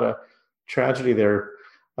 There's a lot of tragedy there.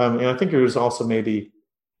 And I think it was also maybe,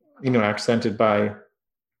 accented by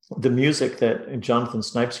the music that Jonathan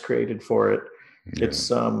Snipes created for it. Yeah.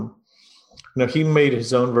 It's, he made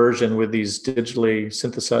his own version with these digitally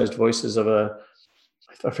synthesized voices of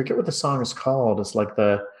I forget what the song is called. It's like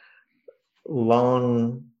the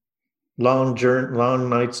long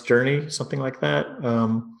night's journey, something like that,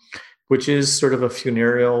 which is sort of a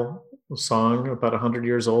funereal song about 100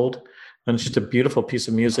 years old. And it's just a beautiful piece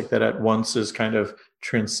of music that at once is kind of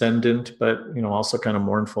transcendent, but, also kind of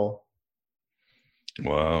mournful.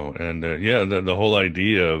 Wow. And yeah, the whole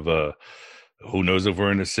idea of who knows if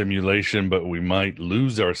we're in a simulation, but we might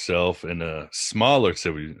lose ourselves in a smaller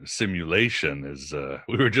simulation is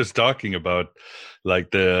we were just talking about,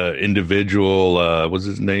 like the individual, what's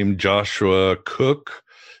his name? Joshua Cook,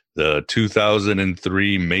 the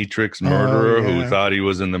 2003 Matrix murderer who thought he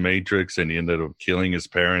was in the Matrix and he ended up killing his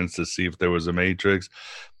parents to see if there was a Matrix.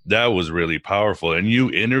 That was really powerful. And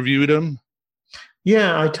you interviewed him?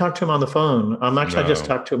 Yeah, I talked to him on the phone. Actually, I just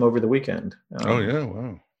talked to him over the weekend. Oh, yeah.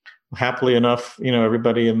 Wow. Happily enough,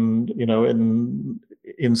 everybody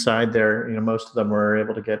inside there, most of them were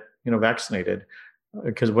able to get, vaccinated.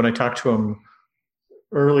 Because when I talked to him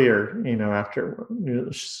earlier, after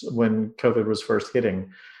when COVID was first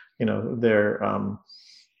hitting, it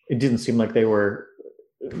didn't seem like they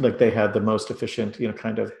had the most efficient,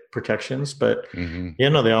 kind of protections, but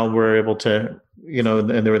they all were able to, and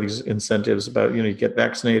there were these incentives about, you get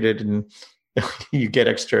vaccinated and you get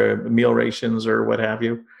extra meal rations or what have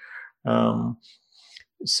you. I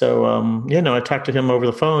talked to him over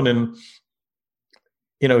the phone, and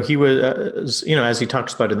he was, as he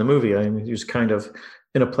talks about in the movie, I mean, he was kind of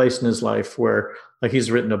in a place in his life where, like,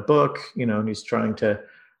 he's written a book, and he's trying to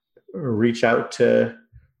reach out to,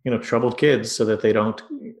 troubled kids so that they don't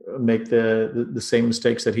make the same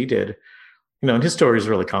mistakes that he did. And his story is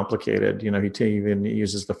really complicated. He even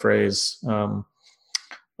uses the phrase, a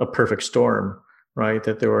perfect storm, right?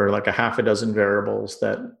 That there were like a half a dozen variables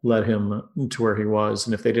that led him to where he was.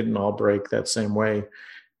 And if they didn't all break that same way,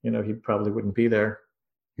 he probably wouldn't be there.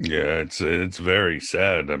 Yeah, it's very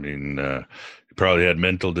sad. I mean, he probably had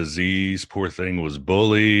mental disease. Poor thing, was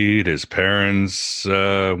bullied. His parents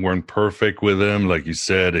weren't perfect with him. Like you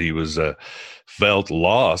said, he was felt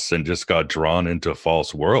lost and just got drawn into a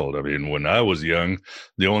false world. I mean, when I was young,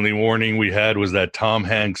 the only warning we had was that Tom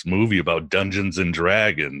Hanks movie about Dungeons and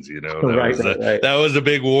Dragons. That was a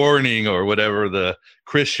big warning, or whatever the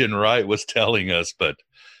Christian right was telling us. But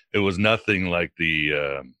it was nothing like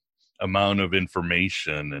the amount of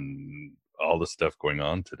information and all the stuff going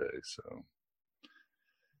on today. So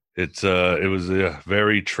it was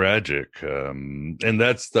very tragic. And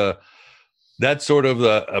that's sort of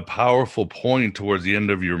a powerful point towards the end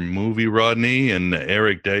of your movie, Rodney, and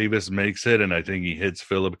Eric Davis makes it. And I think he hits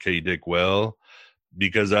Philip K. Dick well,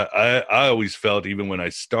 because I always felt, even when I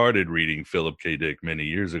started reading Philip K. Dick many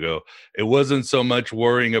years ago, it wasn't so much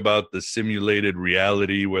worrying about the simulated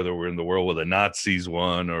reality, whether we're in the world where the Nazis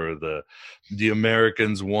won or the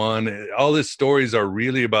Americans won. All his stories are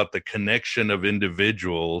really about the connection of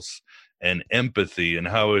individuals and empathy, and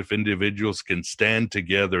how if individuals can stand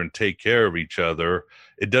together and take care of each other,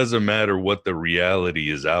 it doesn't matter what the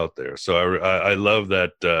reality is out there. So I love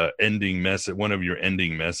that ending message, one of your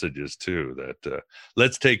ending messages too, that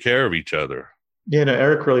let's take care of each other. Yeah, no,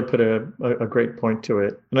 Eric really put a great point to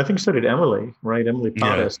it. And I think so did Emily, right? Emily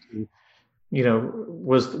Pottis, who,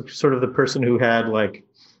 was sort of the person who had, like,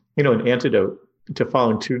 an antidote to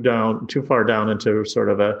falling too far down into sort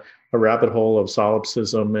of a rabbit hole of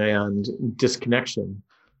solipsism and disconnection,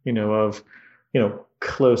 of,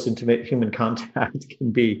 close, intimate human contact can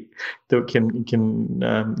be the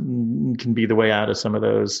way out of some of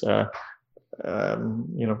those,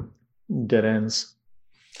 dead ends.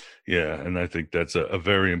 Yeah, and I think that's a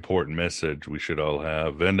very important message we should all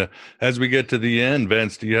have. And as we get to the end,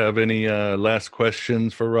 Vance, do you have any last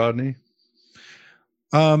questions for Rodney?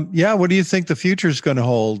 What do you think the future is going to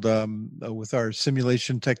hold with our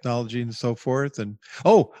simulation technology and so forth? And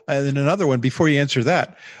another one, before you answer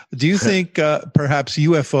that, do you think perhaps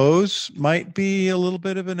UFOs might be a little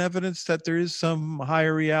bit of an evidence that there is some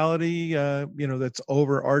higher reality, that's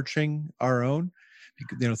overarching our own,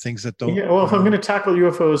 things that don't... Yeah, well, if I'm going to tackle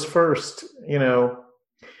UFOs first, I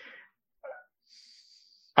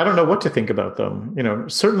don't know what to think about them.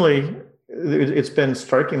 Certainly it's been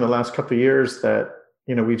striking the last couple of years that,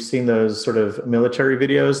 we've seen those sort of military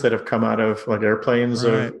videos that have come out of, like, airplanes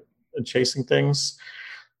of chasing things.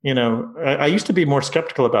 I used to be more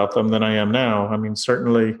skeptical about them than I am now. I mean,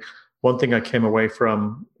 certainly one thing I came away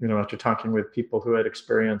from, after talking with people who had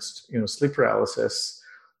experienced, sleep paralysis,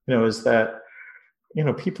 is that,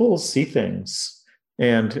 people see things,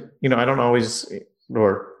 and, I don't always,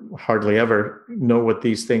 or hardly ever, know what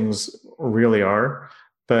these things really are.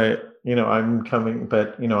 But,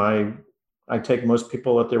 I take most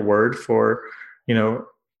people at their word for,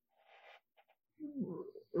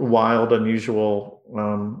 wild, unusual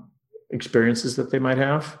experiences that they might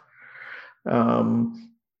have.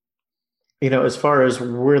 As far as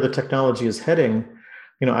where the technology is heading,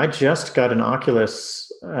 I just got an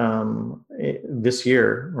Oculus this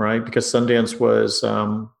year, right? Because Sundance was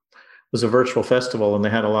a virtual festival, and they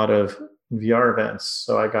had a lot of VR events.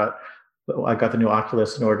 So I got the new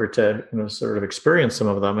Oculus in order to, sort of experience some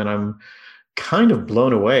of them, and I'm kind of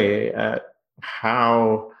blown away at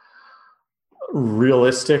how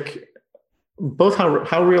realistic, both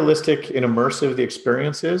how realistic and immersive the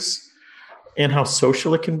experience is, and how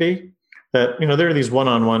social it can be. That, there are these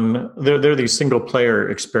one-on-one, there are these single-player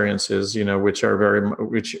experiences, which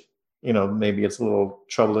are maybe it's a little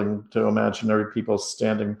troubling to imagine every people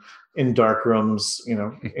standing in dark rooms,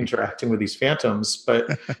 interacting with these phantoms.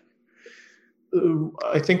 But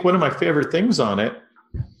I think one of my favorite things on it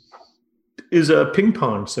is a ping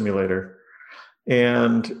pong simulator.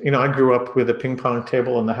 And, I grew up with a ping pong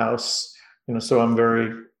table in the house, so I'm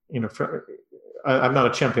very, I'm not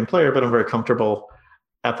a champion player, but I'm very comfortable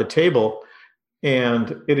at the table.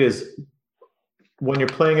 And it is, when you're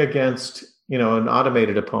playing against, an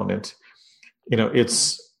automated opponent,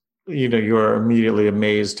 it's, you're immediately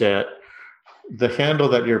amazed at the handle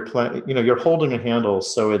that you're playing. You're holding a handle,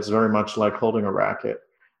 so it's very much like holding a racket,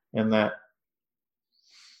 and that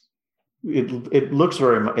it looks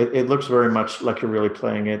very much like you're really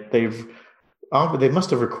playing it. They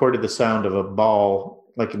must have recorded the sound of a ball,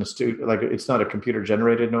 like in a studio, like it's not a computer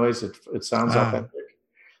generated noise. It sounds authentic,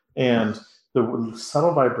 and the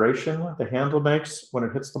subtle vibration the handle makes when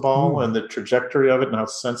it hits the ball, and the trajectory of it, and how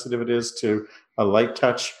sensitive it is to a light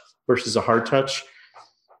touch versus a hard touch.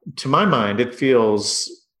 To my mind, it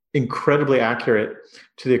feels incredibly accurate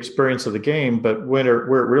to the experience of the game. But where it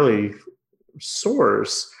really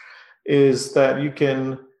soars is that you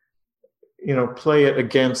can, play it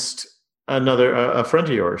against a friend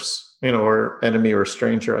of yours, or enemy or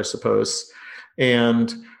stranger, I suppose.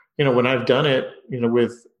 And, when I've done it,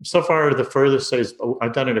 with so far the furthest is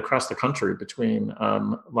I've done it across the country between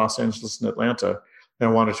Los Angeles and Atlanta. And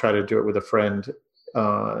I want to try to do it with a friend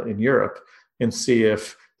in Europe and see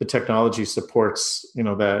if the technology supports,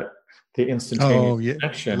 that the instantaneous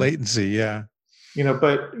connection. Latency, yeah.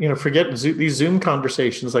 But, forget these Zoom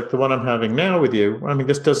conversations like the one I'm having now with you. I mean,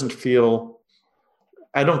 this doesn't feel,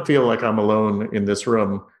 I don't feel like I'm alone in this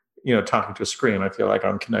room, talking to a screen. I feel like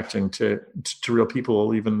I'm connecting to real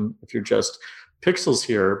people, even if you're just pixels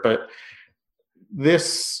here. But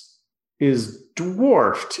this is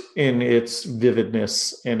dwarfed in its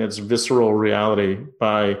vividness and its visceral reality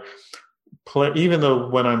by even though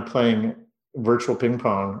when I'm playing virtual ping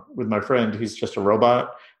pong with my friend, he's just a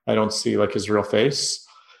robot. I don't see like his real face,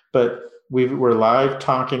 but we're live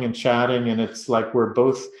talking and chatting, and it's like we're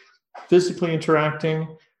both physically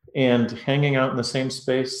interacting and hanging out in the same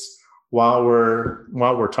space while we're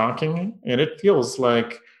talking, and it feels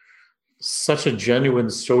like such a genuine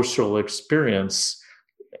social experience.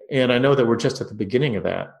 And I know that we're just at the beginning of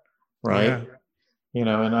that, right?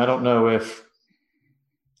 Yeah. And I don't know if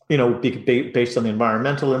based on the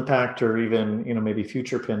environmental impact or even maybe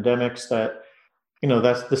future pandemics that.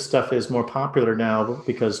 This stuff is more popular now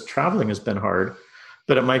because traveling has been hard,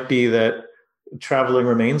 but it might be that traveling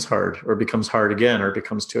remains hard or becomes hard again, or it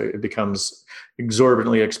becomes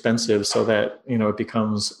exorbitantly expensive, so that it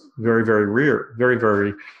becomes very, very rare, very,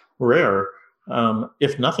 very rare.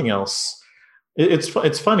 If nothing else,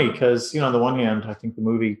 it's funny because on the one hand, I think the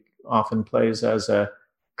movie often plays as a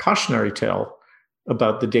cautionary tale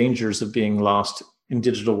about the dangers of being lost in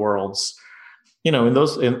digital worlds. And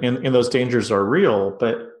those dangers are real,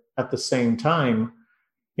 but at the same time,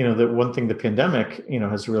 the one thing the pandemic,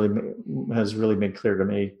 has really made clear to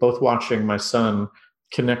me, both watching my son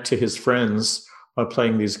connect to his friends while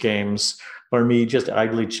playing these games, or me just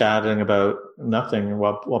idly chatting about nothing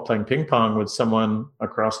while playing ping pong with someone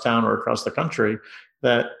across town or across the country,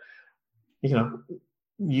 that,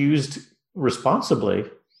 used responsibly,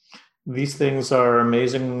 these things are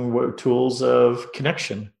amazing tools of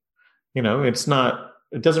connection.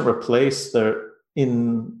 It doesn't replace the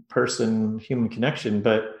in-person human connection,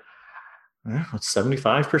 but it's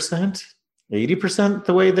 75%, 80%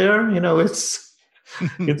 the way there. It's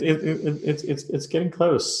getting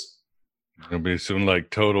close. It'll be soon like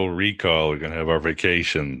Total Recall. We're gonna have our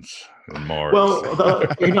vacations in Mars. Well,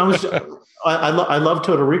 I love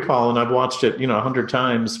Total Recall, and I've watched it 100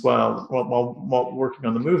 times while working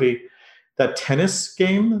on the movie. That tennis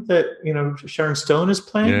game that Sharon Stone is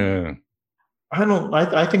playing. Yeah,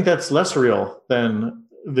 I think that's less real than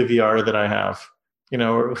the VR that I have.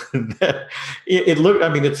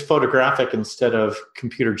 It's photographic instead of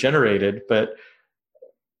computer generated, but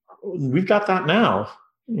we've got that now.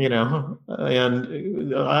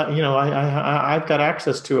 And I've got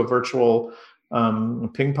access to a virtual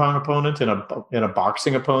ping pong opponent and a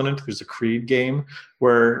boxing opponent. There's a Creed game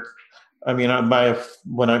where I mean,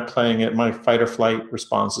 when I'm playing it, my fight or flight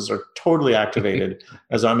responses are totally activated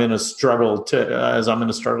as I'm in a struggle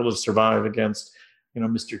to survive against,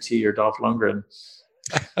 Mr. T or Dolph Lundgren.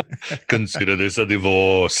 Consider this a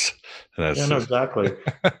divorce. Yeah, no, exactly.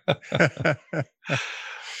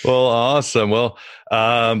 Well, awesome. Well,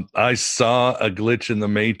 I saw A Glitch in the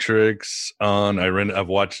Matrix I've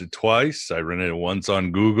watched it twice. I rented it once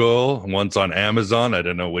on Google, once on Amazon. I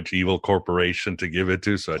don't know which evil corporation to give it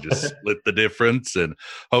to, so I just split the difference, and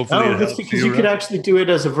hopefully that's because you could actually do it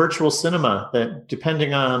as a virtual cinema. That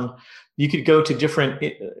depending on, you could go to different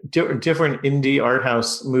indie art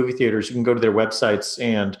house movie theaters. You can go to their websites,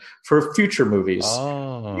 and for future movies,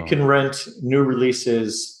 you can rent new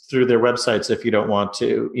releases through their websites if you don't want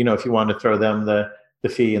to, if you want to throw them the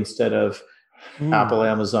fee instead of Apple,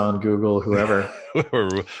 Amazon, Google, whoever.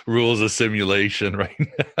 Rules of simulation right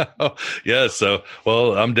now. Yeah. So,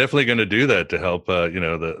 well, I'm definitely going to do that to help,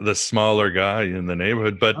 the smaller guy in the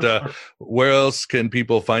neighborhood. But where else can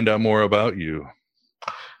people find out more about you?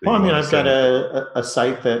 Well, I mean, I've got a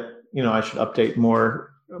site that, I should update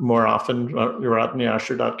more often,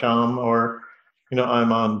 rodneyasher.com, or,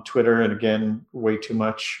 I'm on Twitter, and again, way too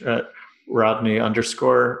much at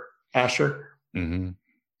Rodney_Asher. Mm-hmm.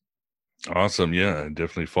 Awesome. Yeah, I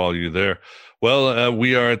definitely follow you there. Well,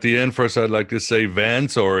 we are at the end. First, I'd like to say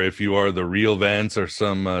Vance, or if you are the real Vance or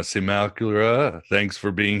some simulacra, thanks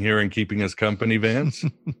for being here and keeping us company, Vance.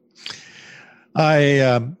 I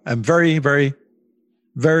am very, very,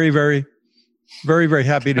 very, very, very, very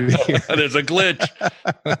happy to be here. There's a glitch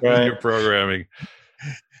in your programming.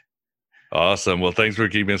 Awesome. Well, thanks for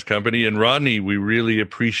keeping us company. And Rodney, we really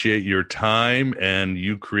appreciate your time and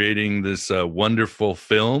you creating this wonderful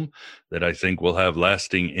film that I think will have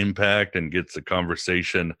lasting impact and gets the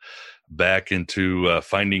conversation back into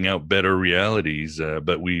finding out better realities.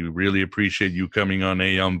 But we really appreciate you coming on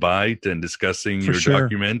Aeon Byte and discussing your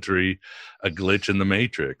documentary, A Glitch in the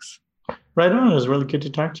Matrix. Right on. It was really good to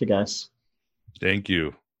talk to you guys. Thank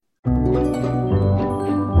you.